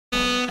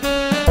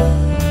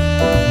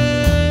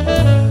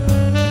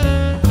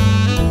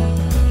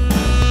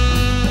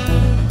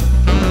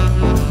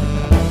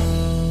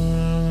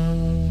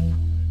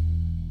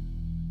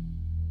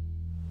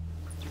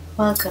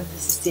Welcome,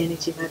 this is the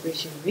energy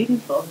vibration reading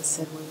for all the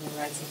sun, moon, and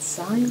rising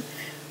sign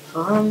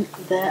from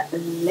the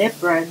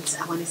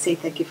Librans. I want to say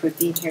thank you for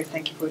being here.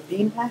 Thank you for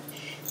being back.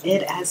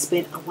 It has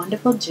been a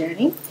wonderful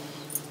journey,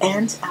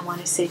 and I want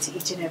to say to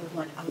each and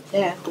everyone out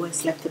there who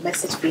has left a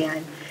message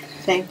behind,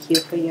 thank you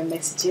for your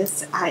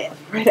messages. I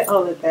have read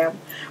all of them,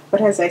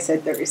 but as I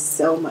said, there is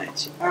so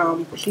much.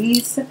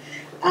 Please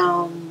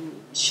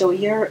show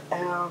your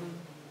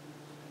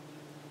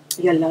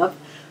love.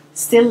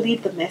 Still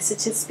leave the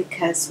messages,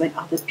 because when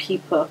other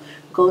people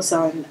goes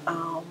on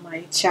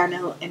my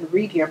channel and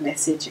read your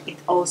message, it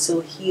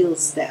also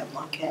heals them.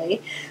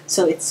 Okay,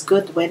 so it's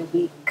good when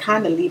we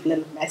kind of leave a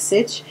little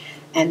message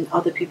and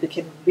other people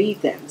can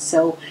read them.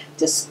 So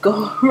just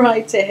go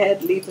right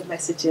ahead, leave the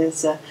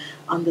messages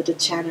under the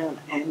channel,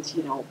 and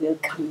we'll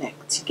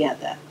connect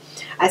together.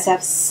 As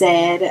I've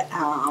said,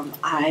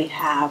 I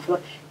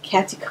have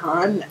Kathye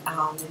Kaan,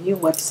 the new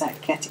website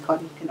Kathye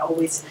Kaan. You can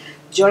always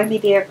join me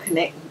there,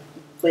 connect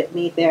with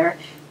me there.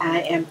 I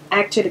am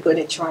actually going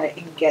to try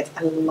and get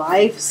a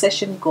live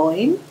session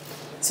going,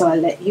 so I'll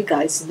let you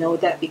guys know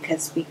that,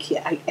 because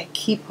I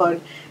keep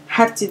on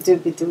have to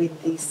be doing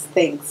these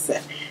things.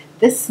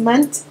 This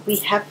month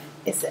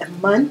is a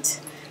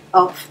month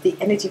of the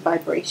energy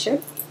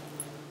vibration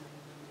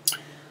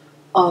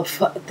of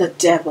the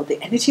devil. The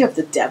energy of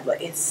the devil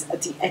is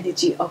the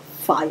energy of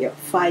fire,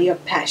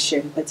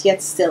 passion, but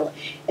yet still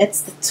it's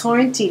the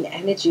torrenting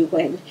energy,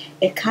 when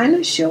it kind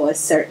of shows a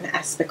certain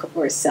aspect of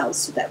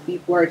ourselves that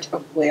we weren't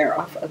aware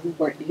of and we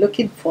weren't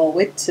looking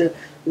forward to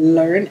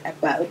learn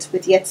about,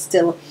 but yet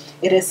still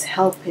it is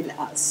helping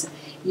us.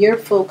 Your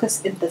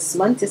focus in this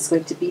month is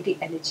going to be the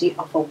energy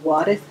of a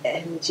water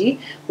energy,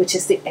 which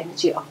is the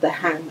energy of the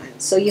hangman.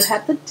 So you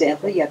have the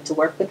devil, you have to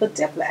work with the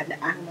devil and the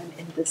hangman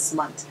in this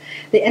month.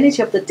 The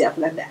energy of the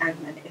devil and the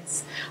hangman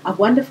is a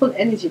wonderful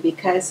energy,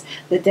 because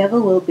the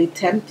devil will be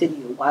tempting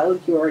you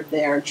while you're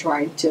there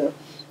trying to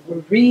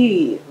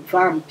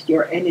revamp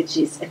your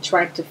energies and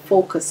trying to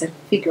focus and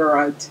figure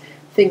out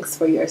things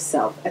for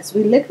yourself. As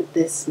we look at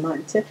this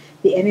month,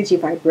 the energy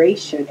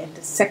vibration in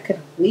the second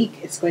week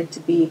is going to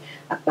be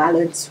a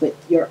balance with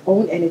your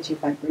own energy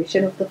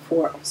vibration of the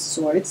Four of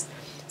Swords.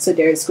 So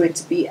there is going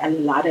to be a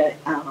lot of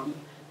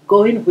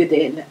going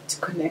within to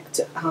connect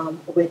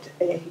with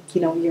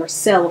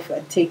yourself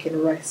and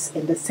taking rest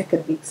in the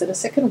second week. So the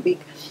second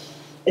week,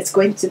 it's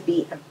going to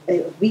be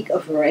a week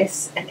of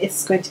rest, and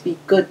it's going to be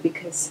good,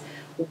 because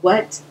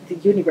what the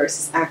universe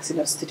is asking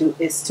us to do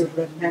is to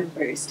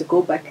remember, is to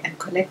go back and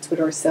connect with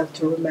ourselves,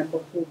 to remember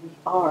who we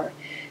are.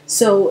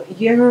 So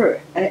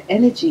your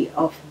energy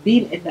of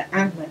being in the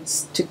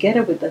hangman's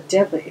together with the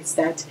devil is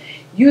that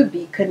you'll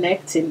be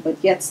connecting,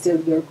 but yet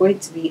still you're going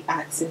to be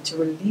asking to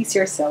release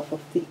yourself of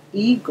the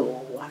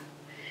ego.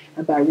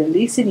 And by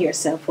releasing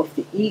yourself of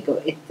the ego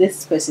in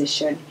this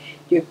position,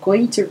 you're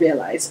going to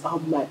realize how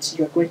much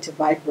you're going to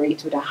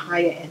vibrate with a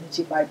higher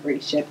energy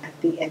vibration at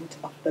the end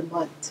of the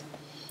month.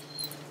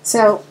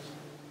 So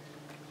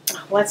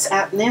what's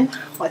happening?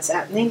 What's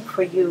happening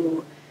for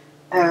you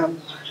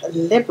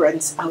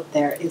Librans out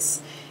there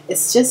is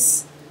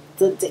just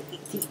the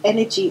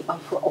energy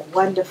of a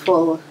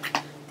wonderful,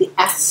 the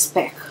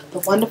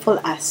wonderful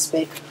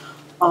aspect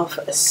of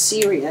a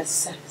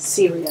serious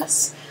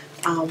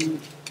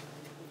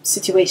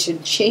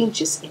situation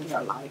changes in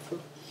your life.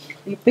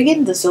 We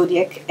begin the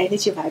zodiac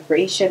energy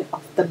vibration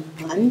of the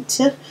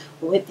month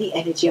with the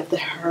energy of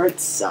the Earth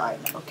sign,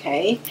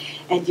 okay?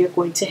 And you're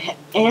going to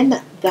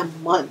end the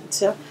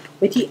month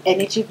with the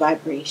energy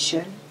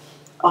vibration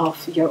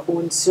of your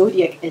own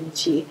zodiac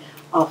energy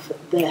of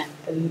the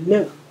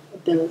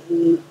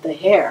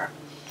hair.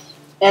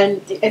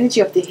 And the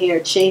energy of the hair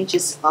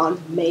changes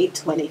on May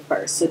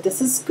 21st. So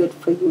this is good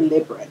for you,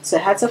 Libra. So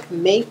as of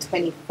May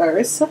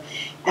 21st,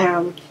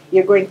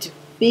 you're going to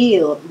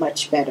feel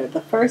much better.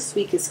 The first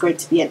week is going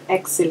to be an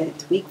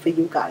excellent week for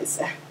you guys.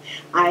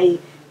 I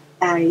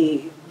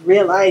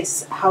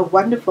realize how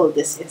wonderful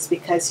this is,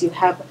 because you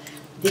have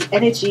the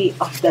energy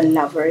of the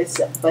lovers,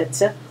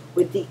 but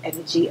with the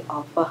energy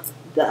of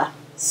the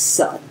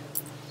sun.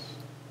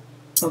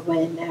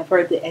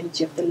 Whenever the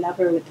energy of the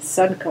lover with the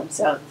sun comes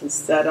out,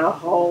 is that a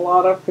whole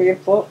lot of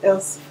people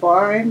is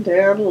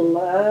finding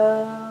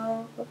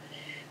love.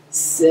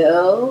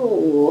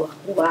 So,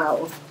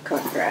 wow,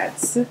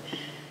 congrats.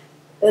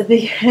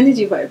 The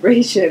energy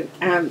vibration,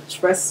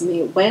 trust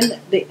me, when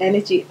the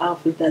energy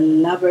of the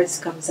lovers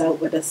comes out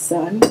with the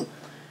sun,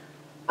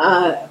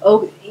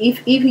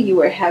 if you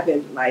were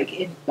having like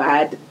in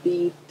bad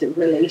beat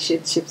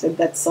relationships and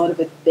that sort of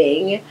a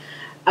thing,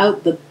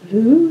 out the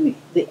blue,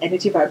 the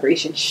energy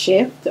vibration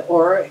shift,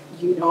 or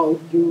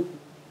you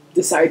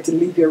decide to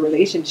leave your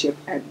relationship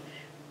and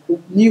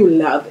new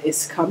love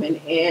is coming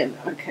in,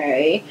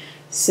 okay?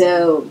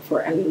 So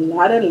for a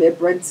lot of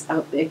Librans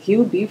out there,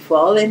 you'll be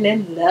falling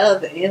in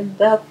love in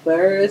the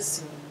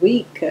first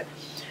week.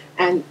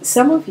 And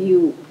some of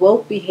you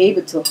won't be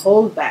able to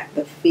hold back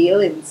the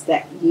feelings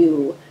that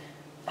you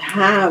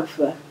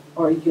have,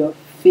 or you're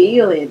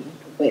feeling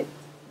with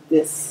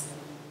this,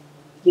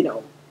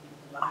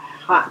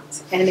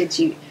 hot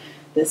energy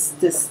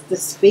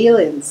this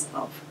feelings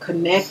of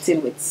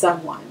connecting with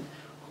someone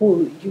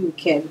who you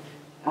can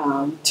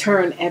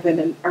turn heaven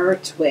and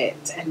earth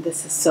with, and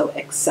this is so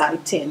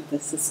exciting.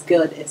 This is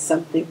good. It's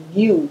something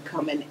new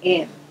coming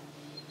in.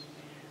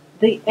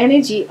 The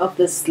energy of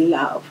this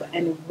love,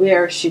 and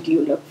where should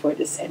you look for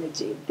this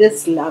energy?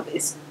 This love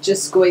is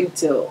just going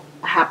to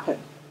happen.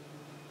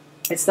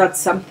 It's not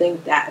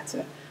something that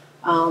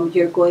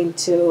you're going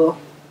to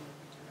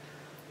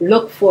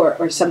look for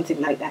or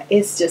something like that.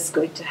 It's just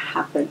going to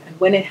happen. And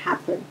when it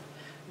happens,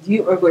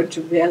 you are going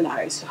to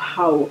realize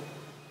how,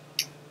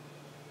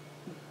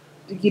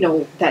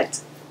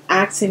 that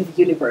asking the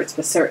universe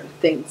for certain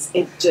things,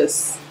 it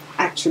just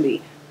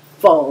actually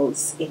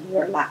falls in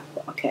your lap,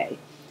 okay?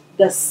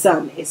 The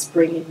sun is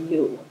bringing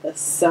you. The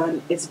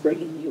sun is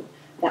bringing you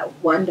that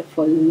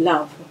wonderful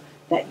love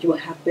that you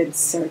have been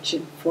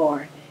searching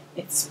for.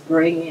 It's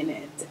bringing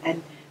it.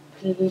 And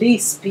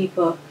please,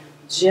 people,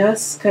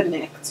 just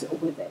connect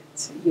with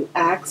it. You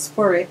ask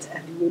for it,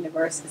 and the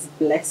universe is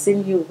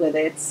blessing you with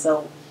it.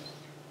 So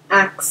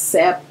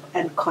accept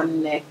and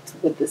connect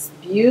with this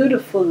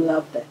beautiful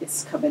love that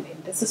is coming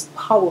in. This is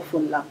powerful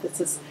love. This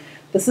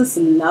is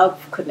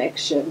love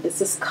connection.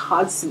 This is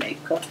cosmic.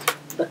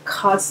 The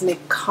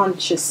cosmic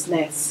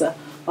consciousness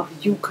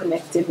of you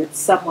connecting with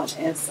someone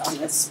else on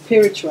a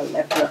spiritual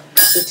level,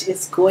 which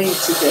is going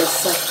to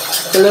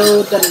just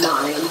blow the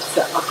minds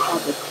of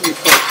other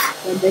people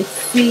when they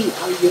see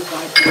how you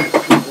vibrate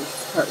with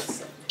this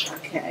person.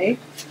 Okay?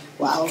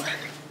 Wow.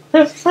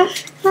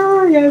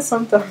 Yeah,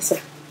 sometimes.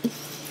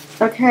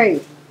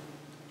 Okay.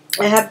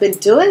 I have been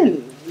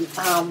doing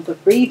the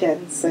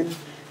readings and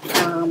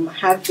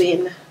have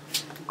been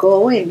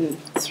going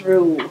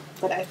through,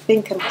 but I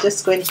think I'm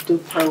just going to do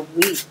per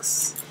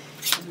weeks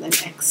and then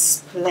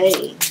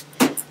explain.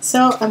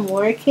 So I'm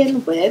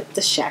working with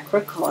the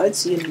chakra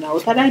cards. You know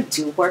that I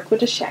do work with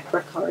the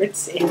chakra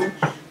cards in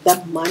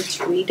the month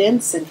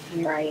readings, and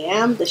here I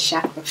am, the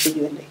chakra for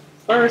you in the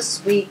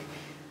first week.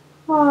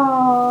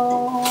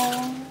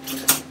 Oh,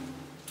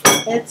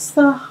 it's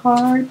the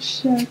heart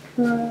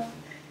chakra,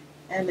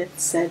 and it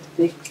said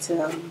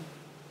victim.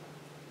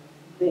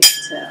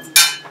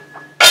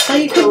 So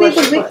you could be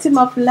the victim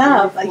of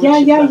love.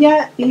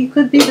 Yeah. You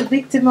could be the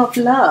victim of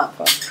love.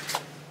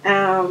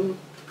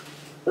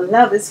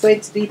 Love is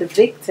going to be the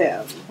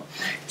victim.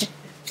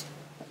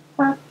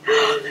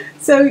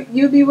 So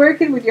you'll be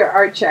working with your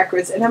heart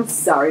chakras, and I'm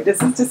sorry,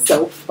 this is just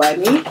so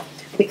funny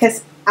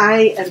because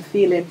I am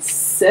feeling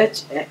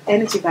such an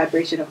energy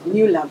vibration of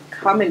new love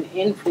coming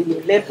in for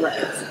you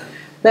Libras.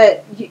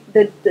 But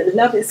the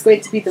love is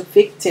going to be the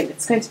victim.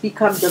 It's going to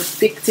become the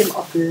victim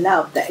of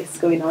love that is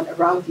going on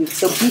around you.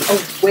 So be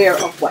aware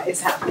of what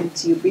is happening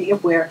to you. Be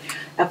aware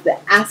of the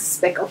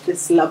aspect of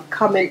this love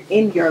coming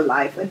in your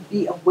life, and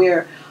be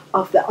aware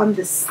of the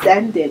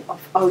understanding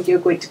of how you're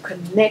going to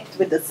connect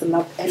with this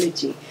love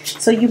energy.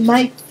 So you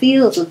might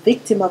feel the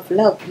victim of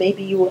love.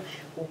 Maybe you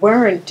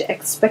weren't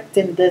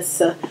expecting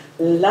this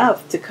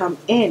love to come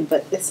in,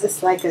 but this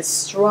is like a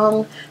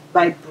strong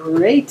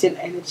vibrating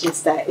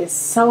energies that is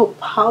so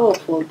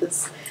powerful.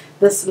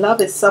 This love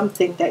is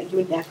something that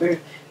you never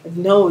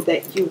know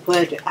that you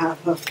would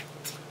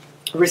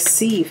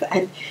receive.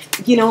 And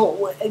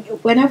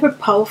whenever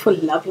powerful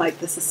love like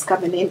this is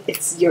coming in,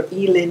 you're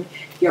healing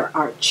your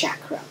heart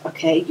chakra.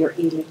 Okay, you're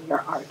healing your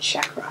heart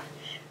chakra.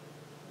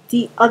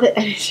 The other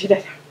energy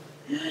that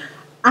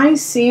I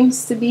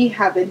seems to be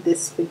having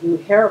this for you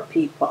here,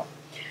 people,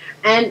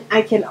 and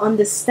I can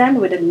understand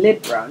with a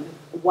Libra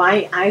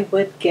why I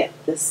would get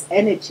this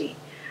energy.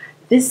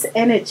 This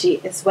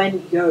energy is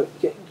when you're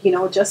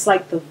just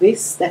like the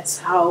vis, that's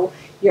how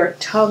your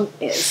tongue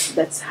is.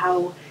 That's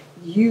how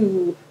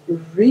you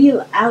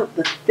reel out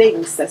the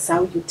things. That's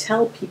how you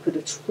tell people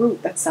the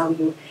truth. That's how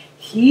you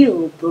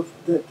heal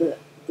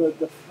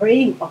the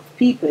frame of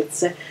people.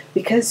 It's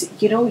because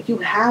you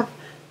have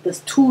the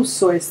two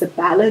swords, the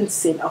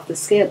balancing of the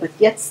scale, but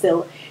yet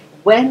still,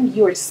 when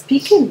you're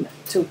speaking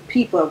to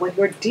people, when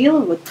you're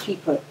dealing with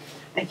people,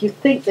 and you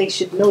think they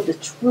should know the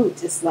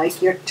truth, it's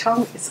like your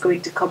tongue is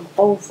going to come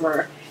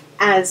over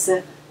as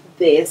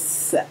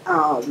this,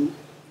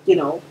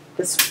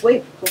 this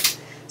whip.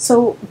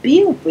 So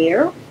be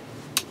aware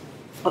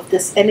of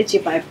this energy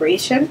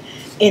vibration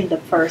in the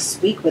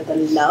first week with the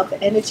love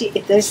energy.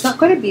 There's not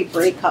going to be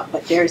breakup,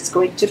 but there's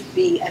going to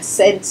be a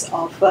sense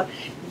of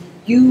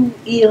you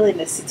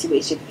healing a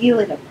situation,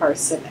 healing a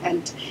person,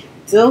 and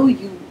though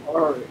you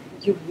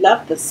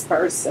love this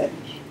person,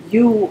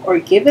 you are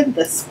giving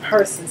this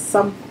person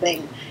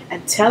something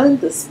and telling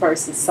this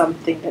person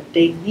something that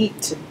they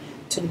need to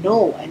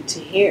know and to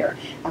hear.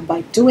 And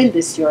by doing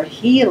this, you're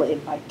healing.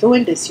 By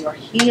doing this, you're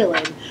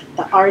healing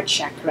the heart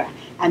chakra.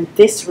 And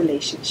this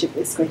relationship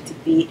is going to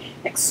be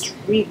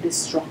extremely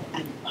strong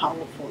and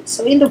powerful.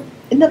 So in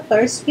the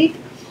first week,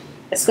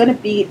 it's going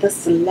to be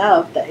this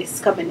love that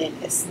is coming in.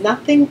 It's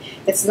not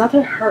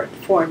a hurt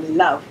form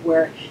love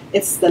where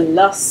it's the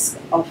lust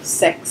of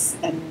sex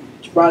and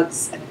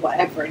drugs and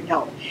whatever.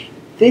 No,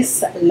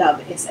 this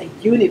love is a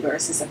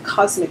universe, is a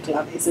cosmic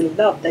love, is a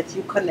love that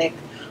you connect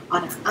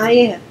on a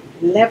higher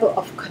level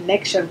of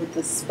connection with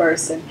this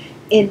person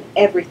in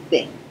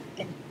everything,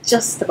 in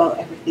just about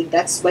everything.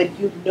 That's when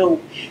you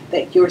know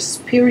that you're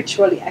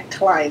spiritually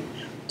inclined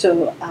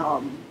to,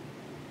 um,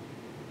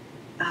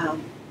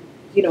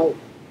 you know,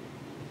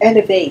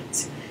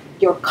 elevate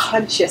your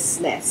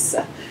consciousness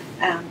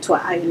to a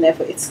high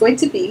level. It's going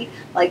to be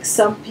like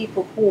some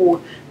people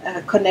who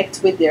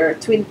connect with their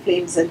twin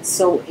flames and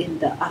so in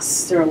the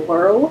astral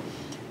world.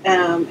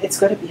 It's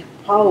going to be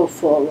a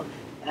powerful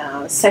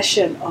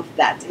session of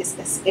that. It's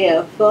as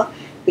if,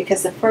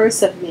 because the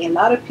 1st of May, a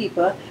lot of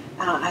people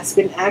has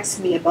been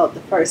asking me about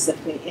the 1st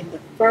of May. In the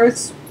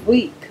first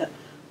week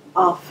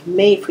of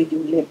May for you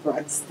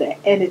Librans, the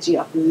energy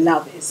of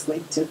love is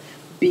going to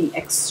be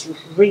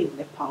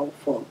extremely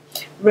powerful.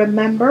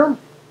 Remember,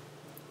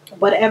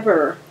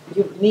 whatever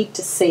you need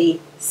to say,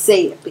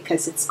 say it,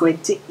 because it's going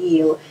to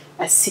heal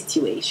a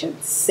situation.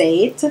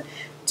 Say it.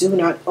 Do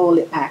not hold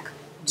it back.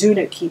 Do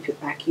not keep it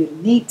back. You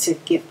need to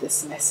give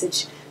this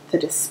message to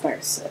this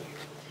person.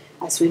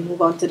 As we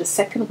move on to the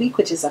 2nd week,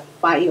 which is a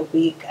fire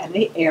week and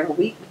an air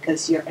week,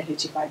 because your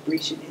energy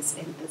vibration is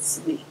in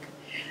this week.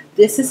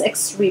 This is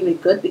extremely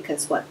good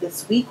because what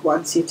this week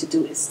wants you to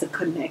do is to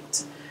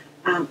connect.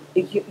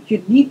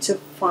 You need to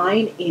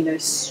find inner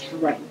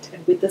strength,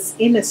 and with this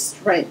inner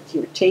strength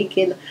you're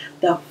taking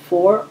the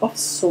 4 of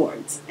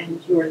Swords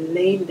and you're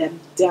laying them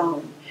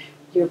down.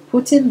 You're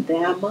putting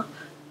them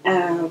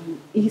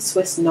east,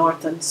 west,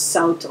 north and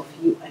south of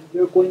you, and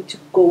you're going to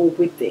go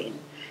within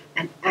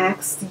and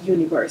ask the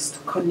universe to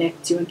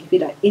connect you and give you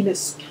that inner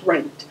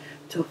strength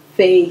to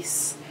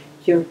face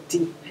your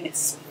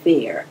deepest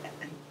fear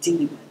and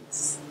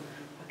demons.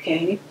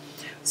 Okay,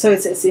 so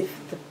it's as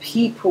if the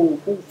people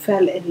who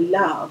fell in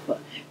love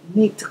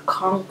need to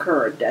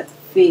conquer that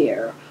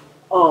fear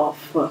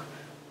of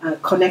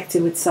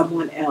connecting with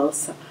someone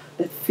else,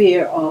 that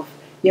fear of,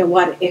 yeah,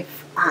 what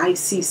if I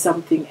see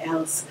something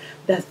else,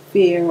 that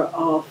fear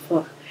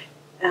of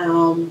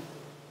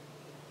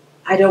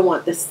I don't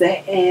want this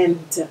to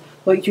end,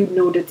 but you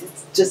know that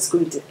it's just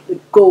going to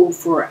go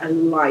for a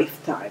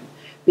lifetime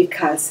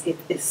because it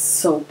is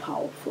so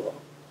powerful.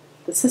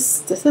 This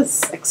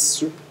is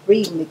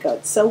extremely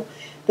good. So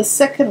the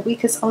 2nd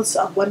week is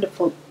also a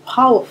wonderful,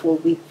 powerful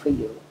week for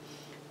you.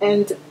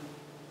 And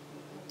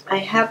I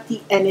have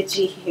the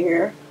energy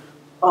here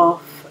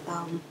of,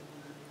 I'm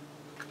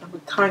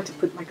trying to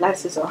put my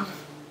glasses on,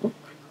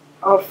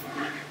 of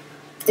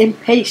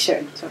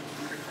impatient.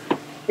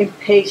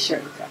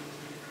 Impatient.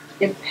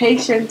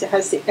 Impatient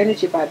has the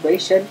energy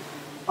vibration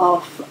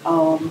of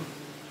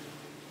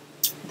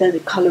the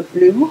color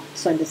blue.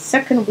 So in the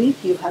 2nd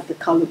week, you have the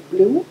color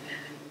blue.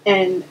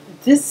 And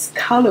this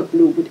color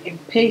blue with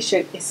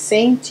impatient is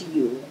saying to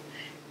you,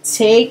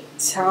 take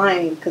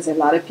time, because a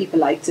lot of people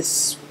like to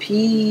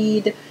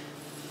speed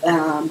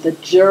the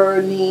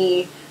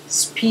journey,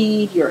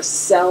 speed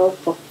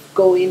yourself of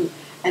going.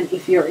 And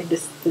if you're in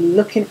this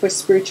looking for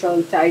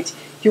spirituality,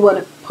 you want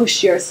to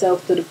push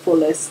yourself to the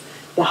fullest,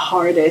 the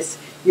hardest.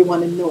 You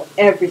want to know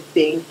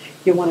everything.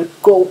 You want to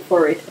go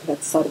for it, and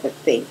that sort of a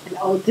thing. And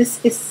all this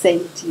is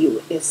saying to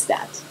you is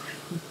that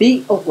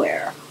be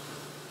aware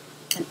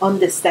and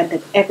understand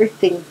that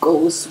everything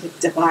goes with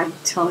divine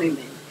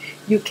timing.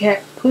 You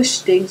can't push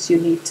things. You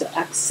need to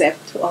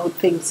accept how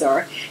things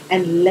are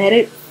and let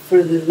it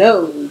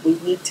flow. We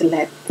need to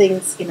let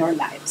things in our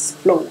lives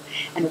flow.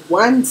 And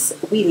once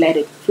we let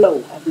it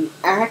flow and we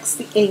ask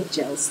the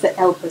angels to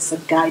help us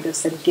and guide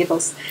us and give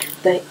us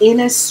the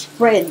inner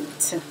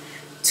strength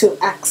to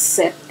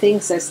accept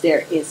things as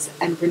there is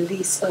and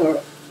release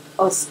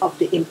us of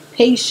the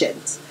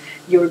impatience,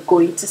 you're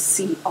going to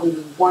see how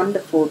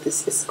wonderful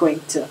this is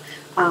going to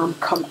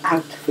come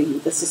out for you.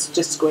 This is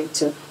just going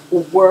to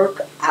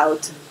work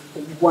out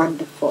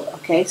wonderful.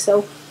 Okay,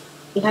 so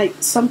like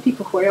some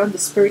people who are on the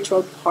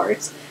spiritual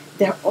parts,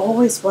 they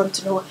always want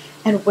to know,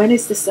 and when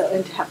is this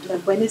going to happen,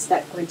 and when is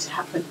that going to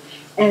happen?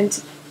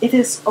 And it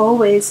is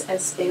always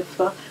as if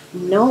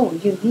no,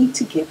 you need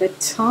to give it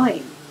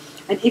time.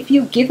 And if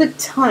you give it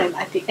time,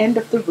 at the end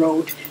of the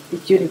road, the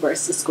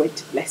universe is going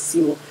to bless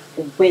you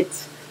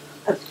with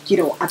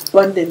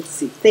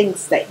abundance,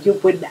 things that you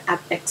wouldn't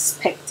have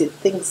expected,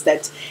 things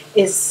that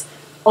is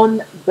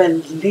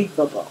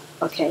unbelievable.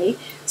 Okay,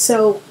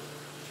 so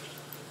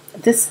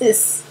this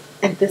is,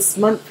 and this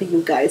month for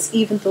you guys,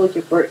 even though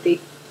your birthday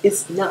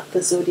is not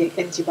the zodiac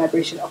energy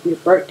vibration of your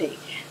birthday,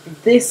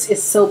 this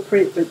is so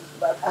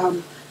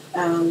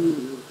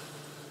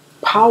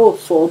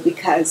powerful,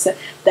 because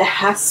the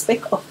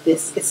aspect of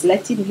this is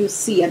letting you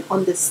see and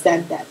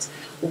understand that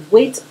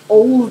with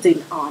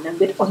holding on and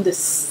with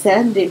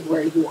understanding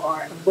where you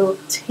are and will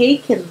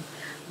taking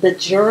the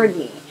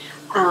journey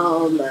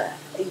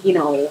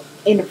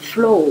in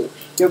flow,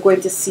 you're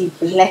going to see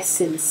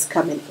blessings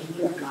coming in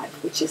your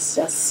life, which is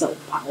just so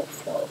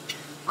powerful.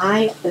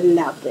 I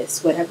love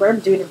this. Whenever I'm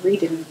doing a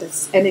reading,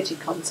 this energy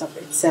comes up.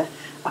 It's a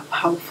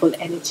powerful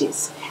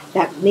energies.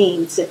 That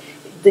means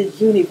the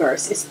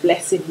universe is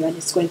blessing you and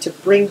it's going to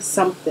bring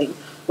something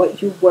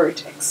what you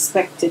weren't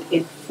expected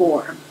in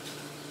form.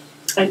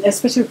 And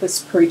especially for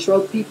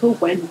spiritual people,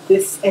 when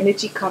this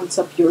energy comes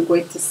up, you're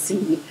going to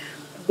see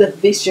the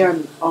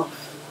vision of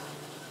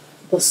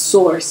the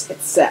source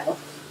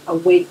itself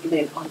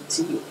awakening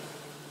onto you.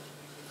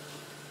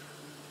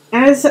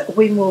 As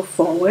we move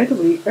forward,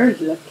 we are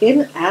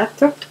looking at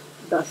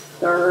the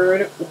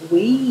third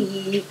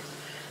week.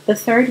 The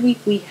third week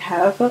we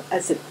have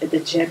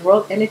the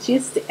general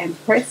energies, the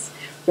Empress.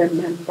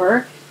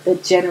 Remember, the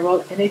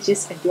general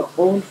energies and your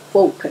own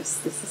focus.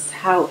 This is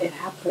how it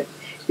happened.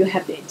 You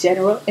have the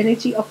general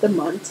energy of the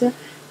month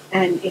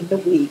and in the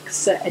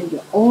weeks, and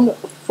your own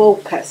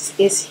focus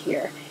is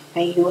here.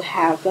 And you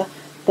have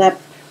the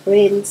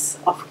Prince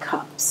of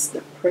Cups.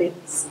 The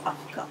Prince of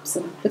Cups.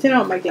 And I'm putting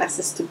on my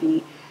glasses to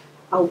be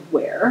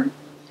aware.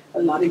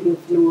 A lot of you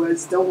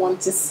viewers don't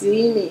want to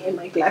see me in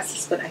my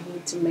glasses, but I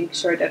need to make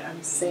sure that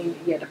I'm saying,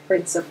 yeah, the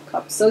Prince of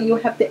Cups. So you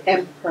have the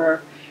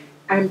Emperor,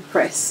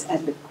 Empress,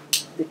 and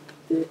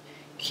the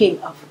King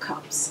of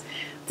Cups.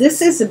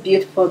 This is a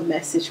beautiful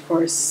message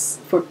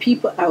for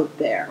people out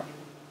there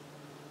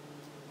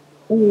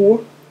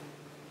who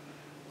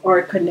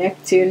are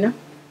connecting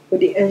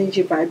with the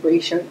energy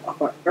vibration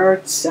of an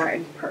earth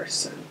sign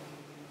person.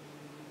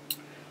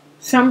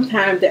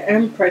 Sometimes the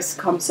Empress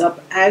comes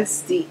up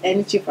as the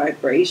energy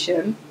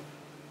vibration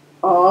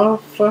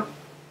of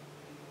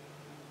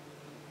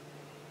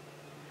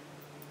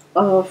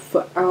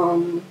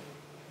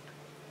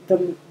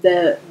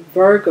the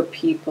Virgo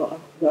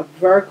people, the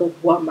Virgo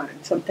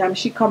woman. Sometimes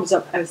she comes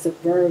up as the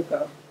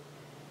Virgo.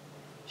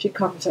 She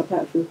comes up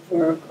as the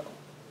Virgo.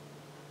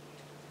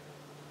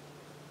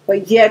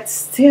 But yet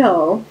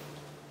still,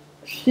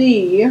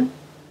 she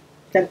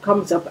then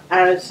comes up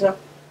as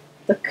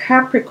the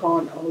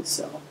Capricorn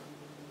also.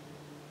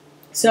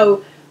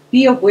 So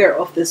be aware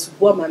of this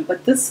woman,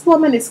 but this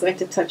woman is going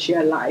to touch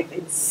your life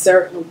in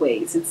certain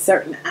ways, in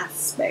certain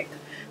aspects,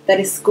 that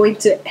is going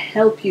to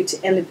help you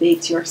to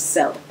elevate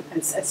yourself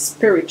as a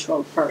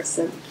spiritual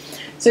person.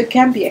 So it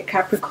can be a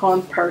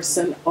Capricorn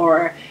person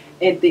or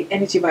the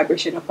energy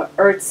vibration of an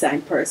earth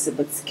sign person,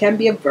 but it can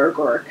be a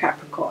Virgo or a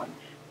Capricorn.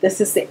 This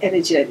is the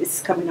energy that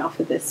is coming off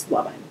of this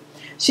woman.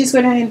 She's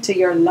going to enter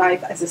your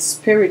life as a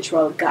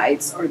spiritual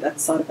guide or that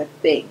sort of a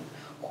thing,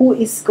 who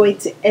is going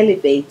to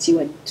elevate you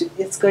and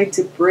it's going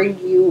to bring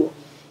you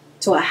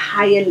to a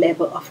higher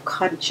level of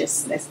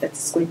consciousness that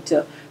is going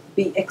to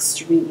be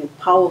extremely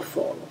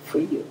powerful for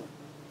you.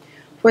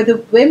 For the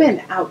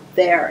women out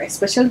there,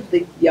 especially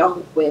the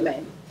young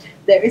women,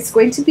 there is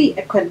going to be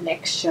a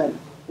connection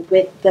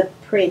with the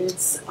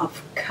Prince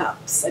of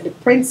Cups. And the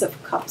Prince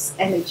of Cups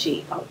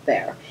energy out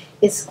there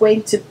is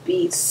going to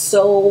be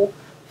so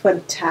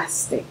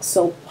fantastic,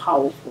 so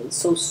powerful,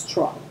 so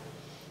strong.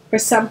 For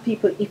some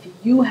people, if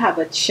you have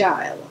a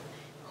child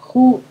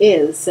who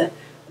is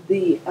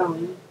the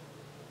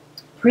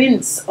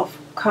Prince of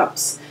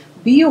Cups,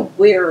 be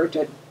aware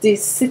that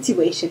this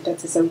situation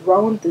that is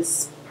around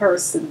this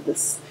person,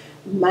 this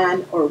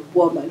man or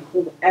woman,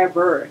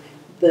 whoever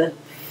the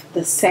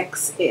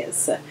sex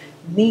is,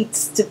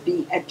 needs to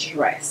be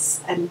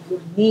addressed, and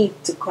you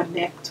need to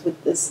connect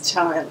with this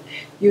child.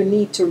 You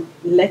need to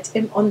let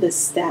him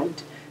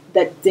understand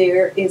that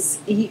there is,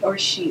 he or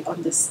she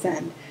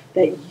understand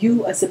that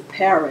you as a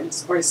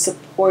parent are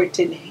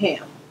supporting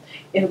him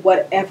in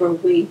whatever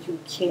way you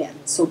can.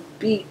 So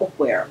be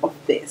aware of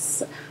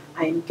this.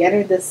 I am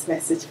getting this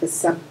message for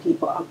some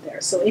people out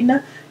there. So in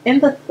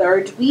the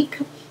third week,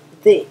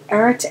 the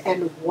earth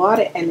and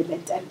water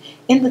element, and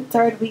in the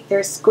third week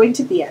there's going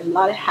to be a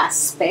lot of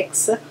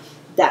aspects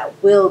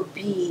that will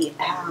be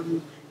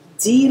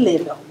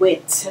dealing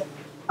with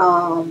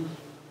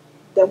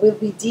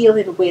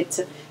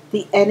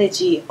the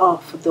energy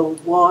of the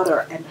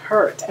water and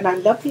earth. And I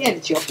love the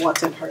energy of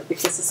water and earth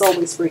because it's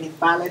always bringing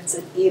balance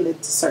and healing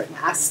to certain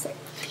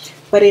aspects,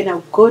 but in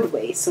a good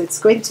way. So it's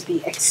going to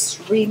be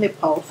extremely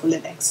powerful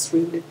and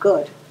extremely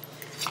good.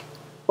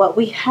 What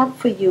we have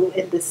for you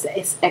in this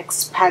is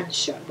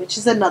expansion, which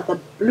is another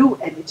blue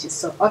energy.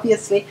 So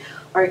obviously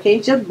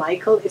Archangel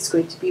Michael is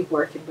going to be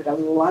working with a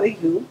lot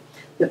of you.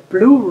 The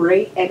blue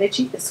ray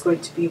energy is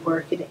going to be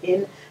working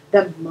in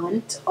the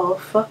month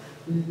of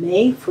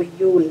May for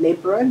you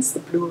Librans, the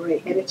blue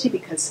ray energy,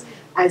 because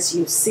as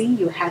you see,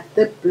 you had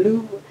the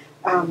blue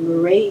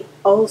ray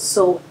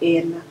also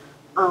in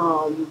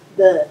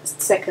the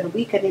second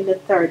week, and in the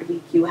third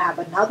week you have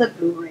another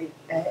blue ray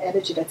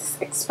energy that's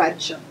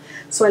expansion.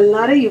 So a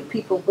lot of you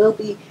people will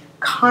be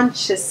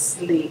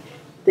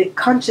the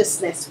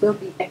consciousness will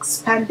be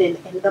expanding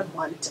in the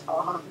month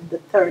on the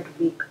third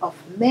week of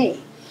May.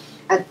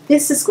 And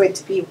this is going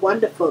to be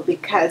wonderful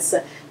because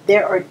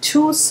there are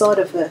two sort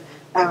of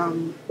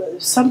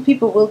some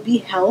people will be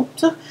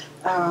helped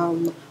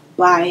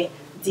by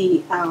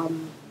the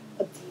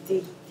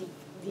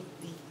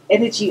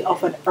energy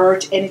of an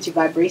earth energy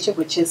vibration,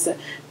 which is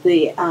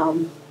the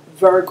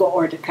Virgo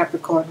or the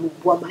Capricorn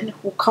woman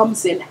who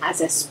comes in as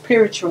a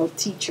spiritual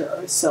teacher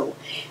or so.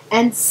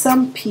 And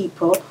some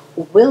people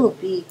will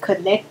be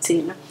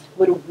connecting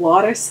with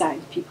water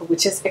sign people,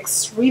 which is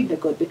extremely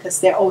good because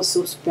they're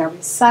also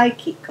very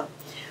psychic.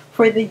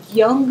 For the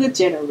younger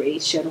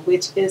generation,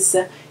 which is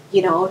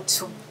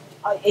to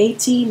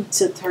 18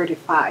 to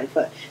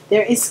 35,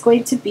 there is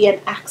going to be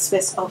an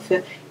aspect of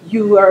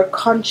your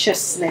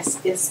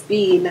consciousness is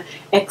being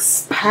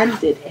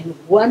expanded in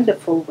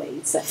wonderful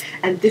ways,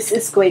 and this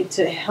is going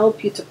to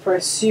help you to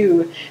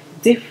pursue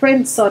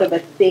different sort of a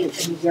thing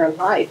in your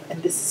life,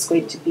 and this is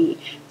going to be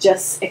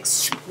just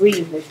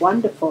extremely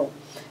wonderful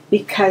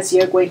because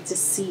you're going to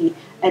see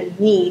a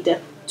need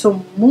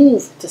to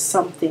move to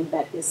something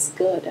that is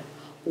good.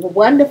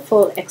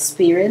 Wonderful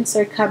experience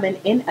are coming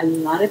in. A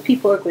lot of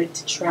people are going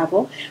to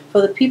travel.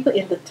 For the people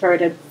in the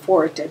third and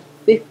fourth and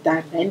fifth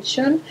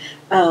dimension,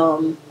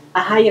 a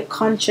higher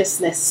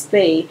consciousness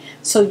play.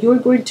 So you're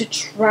going to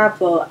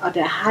travel at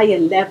a higher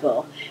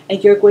level,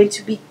 and you're going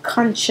to be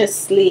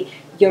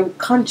your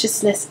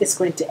consciousness is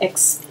going to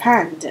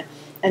expand.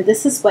 And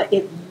this is what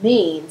it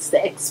means,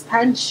 the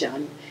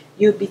expansion.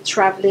 You'll be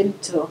traveling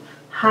to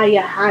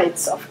higher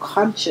heights of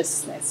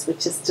consciousness,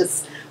 which is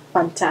just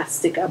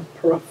fantastic and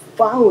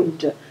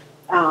profound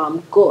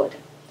good.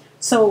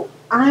 So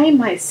I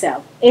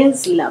myself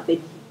is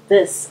loving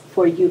this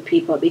for you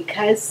people,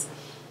 because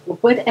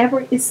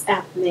whatever is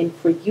happening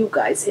for you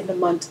guys in the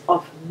month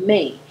of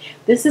May,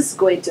 this is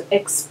going to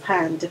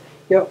expand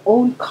your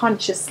own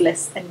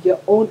consciousness and your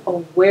own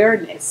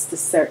awareness to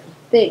certain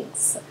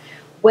things.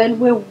 When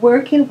we're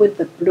working with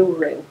the blue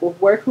ray, we're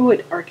working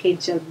with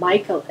Archangel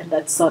Michael and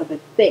that sort of a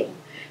thing,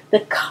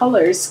 the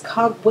colors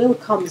will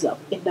comes up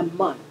in the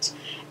month.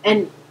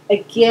 And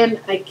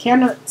again, I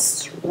cannot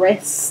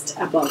stress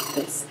about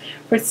this.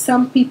 For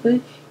some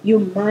people, you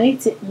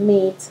might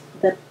meet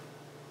the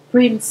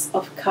Prince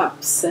of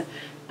Cups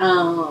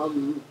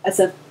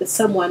as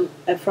someone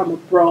from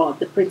abroad,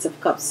 the Prince of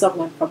Cups,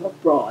 someone from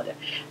abroad.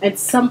 And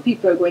some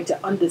people are going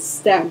to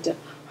understand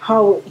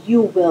how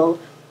you will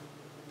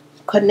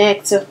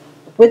connect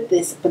with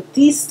this. But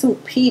these two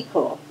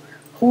people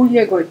who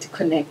you're going to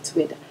connect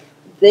with,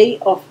 they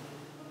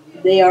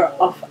are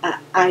of a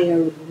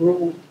higher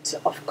root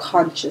of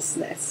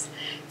consciousness.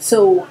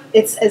 So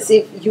it's as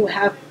if you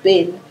have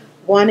been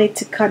wanting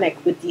to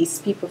connect with these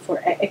people for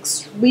an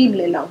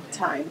extremely long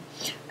time,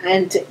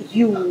 and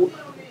you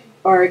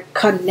are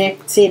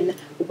connecting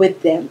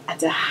with them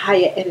at a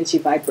higher energy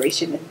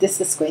vibration, and this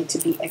is going to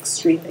be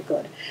extremely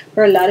good.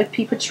 For a lot of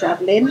people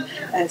traveling,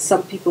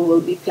 some people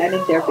will be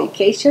planning their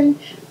vacation,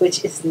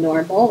 which is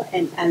normal,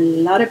 and a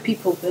lot of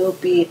people will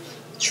be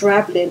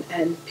traveling,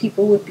 and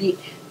people will be,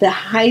 the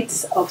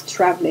heights of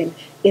traveling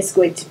is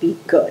going to be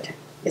good.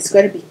 It's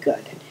going to be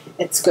good.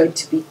 It's going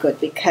to be good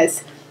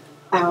because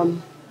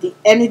the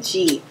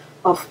energy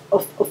of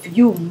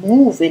you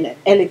moving and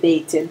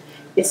elevating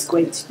is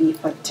going to be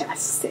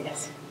fantastic.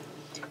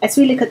 As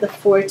we look at the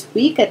fourth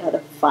week, another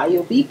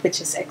fire week, which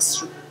is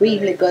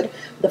extremely good.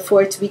 The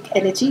fourth week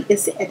energy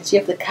is the energy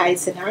of the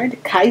Kaizenar. The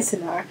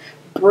Kaizenar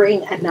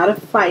bring another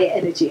fire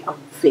energy of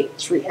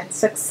victory and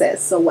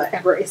success. So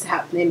whatever is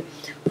happening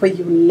for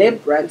you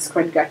Librans,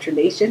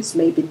 congratulations.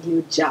 Maybe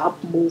new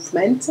job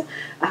movement.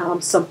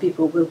 Some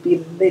people will be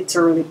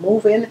literally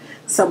moving.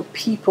 Some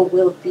people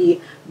will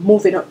be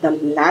moving up the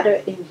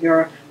ladder in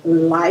your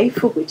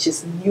life, which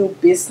is new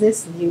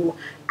business, new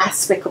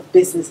aspect of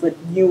business, but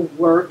new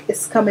work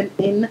is coming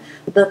in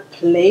the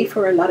play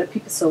for a lot of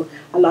people. So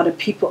a lot of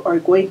people are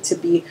going to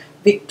be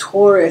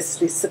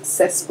victoriously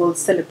successful,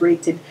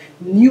 celebrating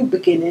new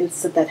beginnings.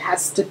 So that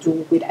has to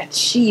do with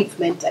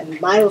achievement and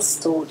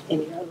milestone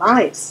in your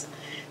lives.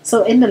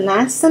 So in the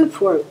last and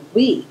fourth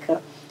week,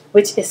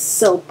 which is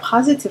so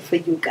positive for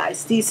you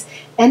guys, these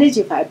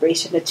energy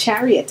vibration, the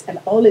chariot, and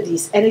all of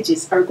these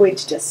energies are going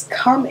to just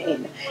come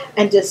in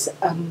and just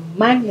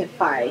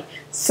magnify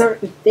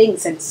certain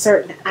things and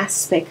certain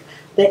aspect.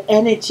 The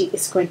energy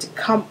is going to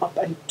come up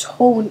and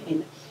tone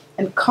in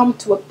and come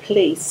to a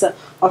place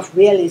of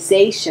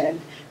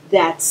realization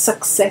that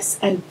success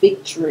and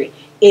victory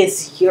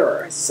is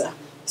yours.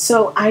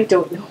 So I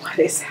don't know what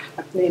is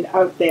happening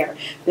out there.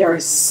 There are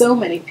so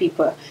many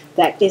people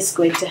that is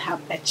going to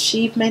have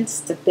achievement,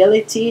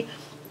 stability,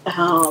 the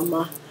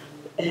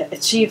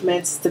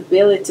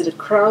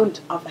crown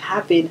of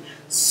having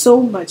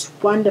so much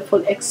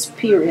wonderful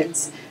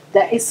experience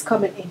that is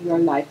coming in your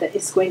life, that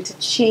is going to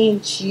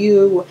change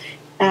you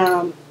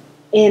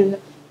in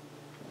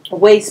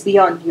ways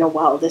beyond your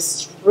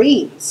wildest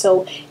dreams.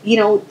 So,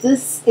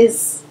 this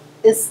is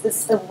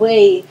a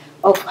way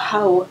of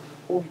how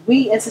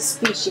we as a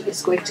species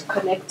is going to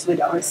connect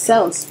with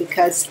ourselves,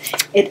 because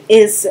it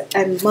is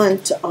a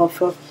month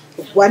of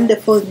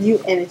wonderful new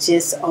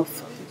energies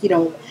of,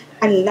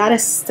 a lot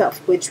of stuff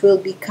which will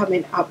be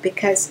coming up,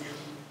 because,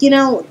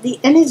 the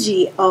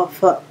energy of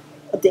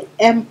the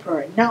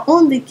emperor not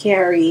only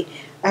carry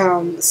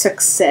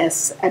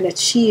success and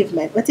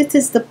achievement, but it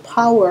is the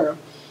power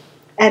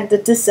and the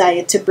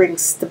desire to bring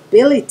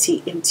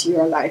stability into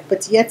your life,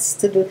 but yet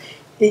still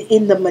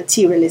in the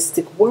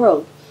materialistic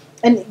world.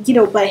 And,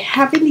 by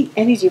having the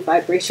energy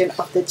vibration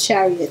of the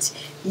chariot,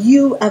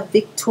 you have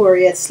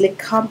victoriously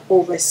come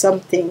over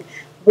something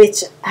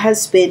which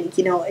has been,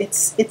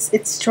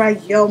 it's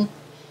triumph.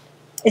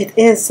 It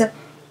is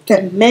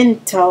the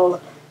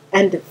mental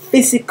and the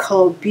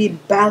physical being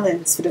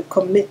balanced with a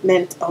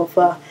commitment of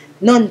a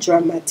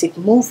non-dramatic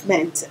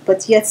movement,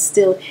 but yet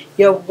still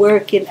you're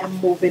working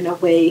and moving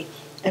away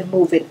and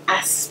moving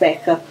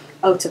aspect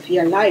out of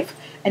your life.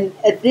 And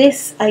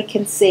this, I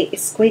can say,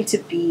 is going to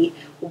be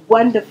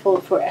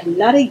wonderful for a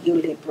lot of you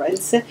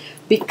Librans,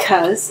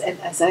 because, and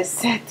as I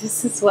said,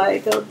 this is why I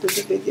don't do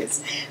the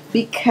videos,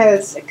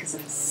 because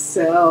I'm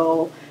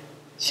so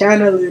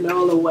channeling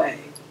all the way.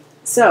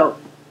 So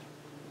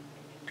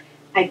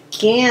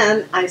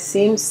again, I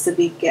seems to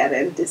be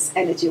getting this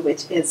energy,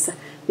 which is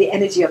the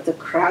energy of the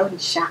crown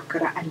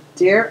chakra, and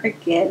there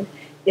again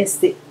is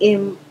the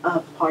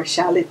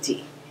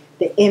impartiality,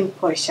 the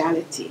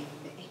impartiality,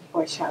 the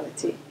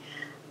impartiality.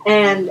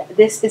 And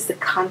this is the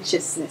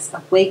consciousness,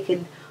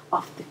 awaken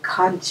of the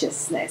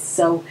consciousness.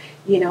 So,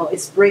 you know,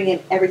 it's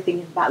bringing everything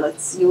in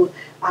balance. You,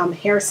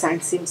 hair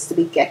sign seems to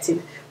be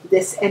getting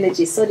this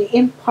energy. So the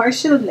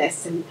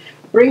impartialness and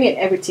bringing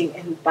everything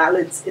in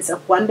balance is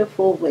a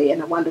wonderful way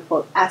and a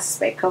wonderful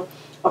aspect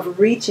of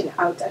reaching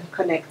out and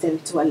connecting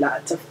to a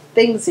lot of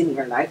things in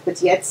your life,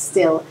 but yet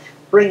still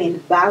bringing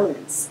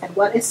balance. And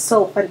what is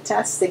so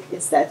fantastic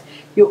is that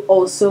you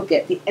also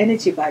get the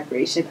energy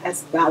vibration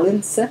as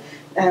balance.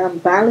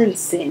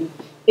 Balancing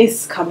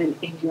is coming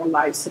in your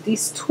life. So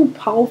these two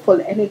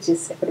powerful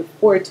energies for the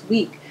 4th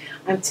week,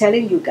 I'm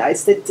telling you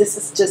guys that this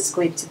is just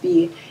going to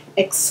be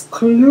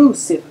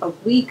exclusive, a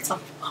week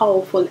of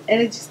powerful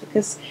energies,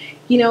 because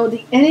you know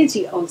the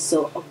energy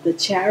also of the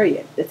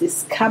chariot that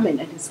is coming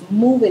and is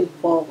moving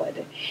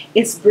forward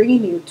is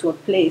bringing you to a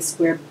place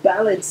where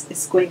balance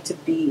is going to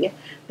be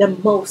the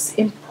most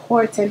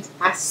important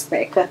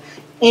aspect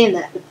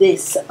in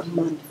this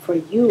month for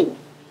you.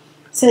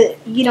 So,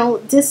 you know,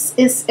 this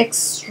is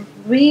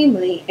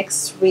extremely,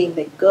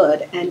 extremely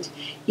good. And,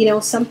 you know,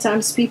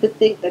 sometimes people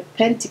think that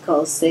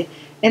Pentacles, the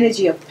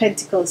energy of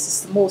Pentacles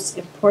is the most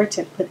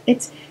important, but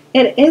it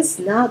is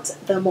not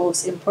the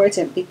most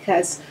important,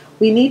 because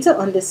we need to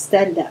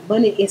understand that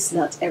money is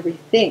not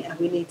everything, and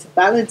we need to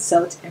balance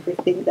out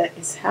everything that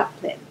is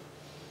happening.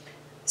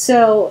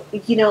 So,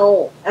 you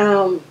know,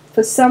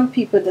 for some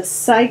people, the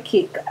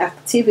psychic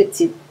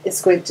activity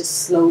is going to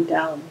slow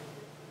down.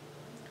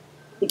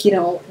 You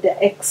know, the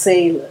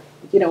exhale,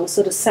 you know,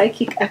 so the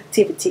psychic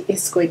activity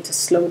is going to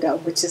slow down,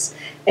 which is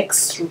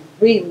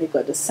extremely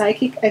good. The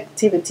psychic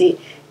activity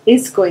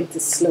is going to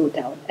slow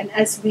down. And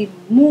as we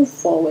move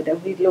forward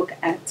and we look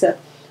at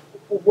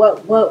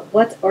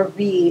what are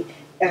we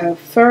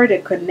further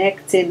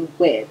connecting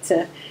with,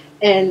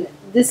 and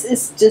this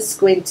is just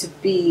going to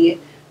be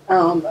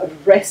a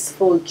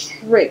restful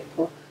trip.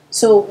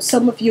 So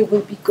some of you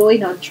will be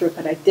going on trip,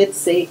 and I did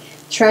say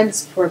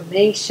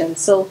transformation.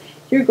 So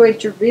you're going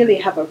to really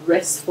have a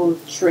restful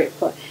trip.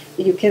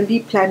 You can be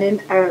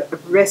planning a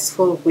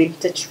restful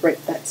winter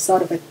trip, that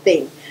sort of a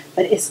thing,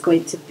 but it's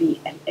going to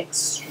be an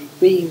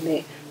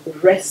extremely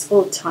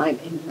restful time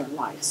in your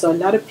life. So a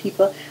lot of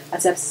people,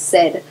 as I've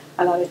said,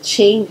 a lot of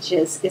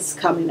changes is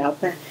coming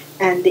up,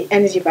 and the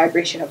energy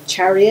vibration of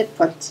chariot,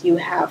 but you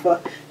have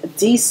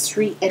these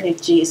three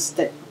energies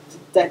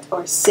that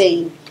are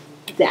saying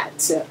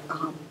that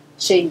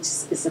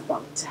changes is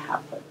about to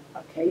happen.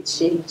 Okay,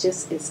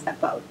 changes is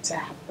about to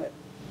happen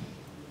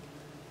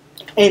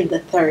in the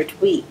 3rd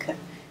week.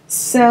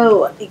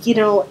 So, you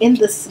know, in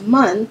this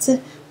month,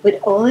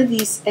 with all of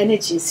these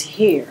energies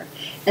here,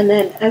 and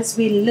then as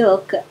we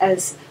look,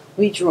 as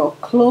we draw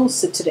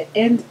closer to the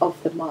end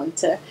of the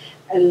month,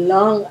 a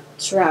long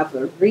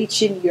travel,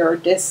 reaching your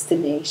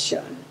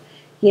destination,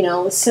 you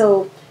know,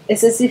 so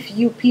it's as if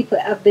you people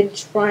have been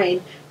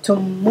trying to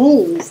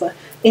move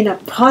in a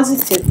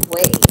positive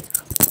way,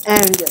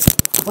 and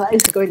what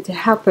is going to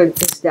happen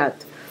is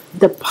that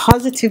the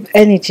positive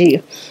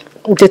energy,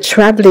 the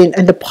traveling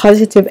and the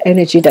positive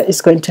energy that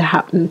is going to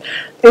happen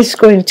is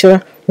going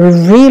to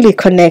really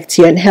connect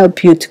you and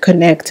help you to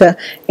connect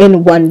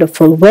in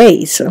wonderful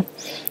ways.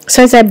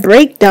 So as I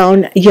break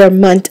down your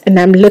month and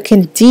I'm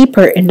looking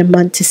deeper in the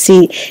month to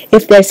see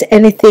if there's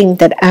anything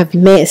that I've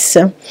missed,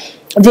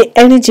 the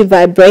energy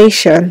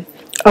vibration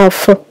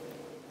of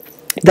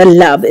the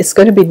love is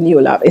going to be new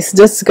love. It's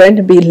just going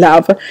to be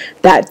love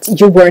that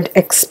you weren't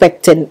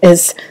expecting,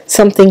 is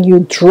something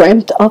you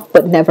dreamt of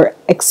but never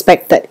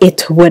expect that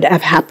it would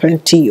have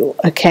happened to you.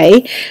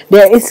 Okay,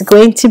 there is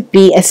going to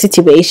be a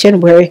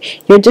situation where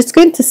you're just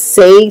going to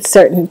say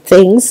certain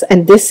things,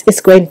 and this is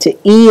going to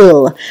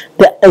heal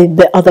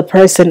the other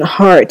person's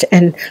heart,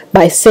 and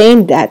by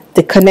saying that,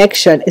 the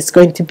connection is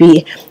going to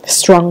be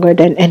stronger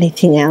than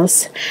anything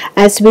else.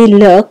 As we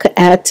look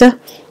at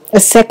a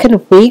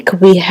 2nd week,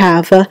 we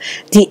have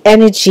the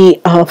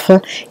energy of,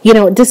 you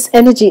know, this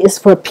energy is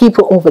for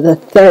people over the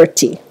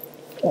 30.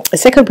 The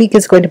 2nd week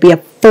is going to be a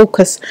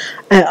focus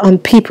on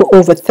people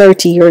over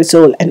 30 years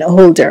old and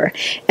older.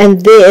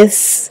 And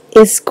this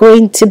is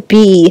going to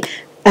be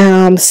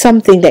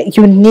something that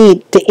you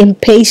need, the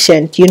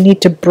impatient. You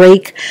need to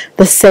break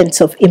the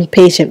sense of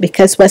impatient,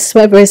 because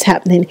whatsoever is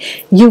happening,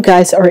 you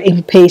guys are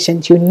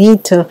impatient. You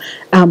need to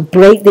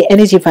break the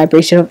energy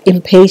vibration of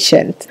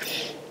impatient.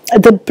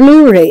 The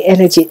blue ray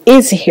energy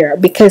is here,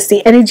 because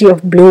the energy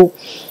of blue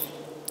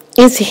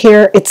is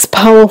here. It's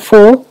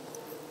powerful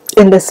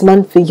in this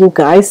month for you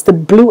guys. The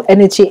blue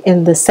energy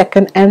in the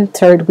second and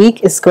third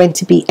week is going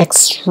to be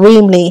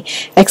extremely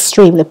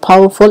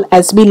powerful.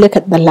 As we look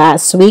at the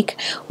last week,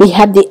 we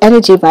have the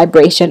energy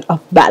vibration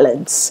of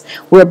balance.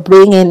 We're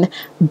bringing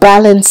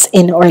balance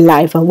in our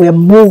life, and we're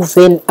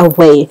moving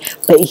away,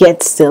 but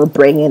yet still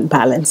bringing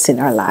balance in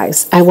our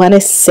lives. I want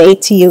to say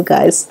to you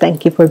guys,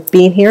 thank you for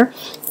being here.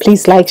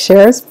 Please like,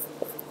 shares,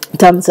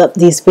 thumbs up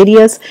these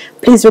videos.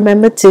 Please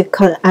remember to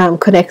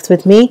connect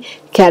with me,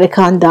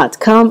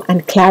 kathye.com,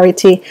 and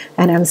Clarity.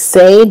 And I'm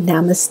saying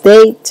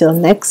namaste till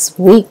next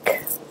week.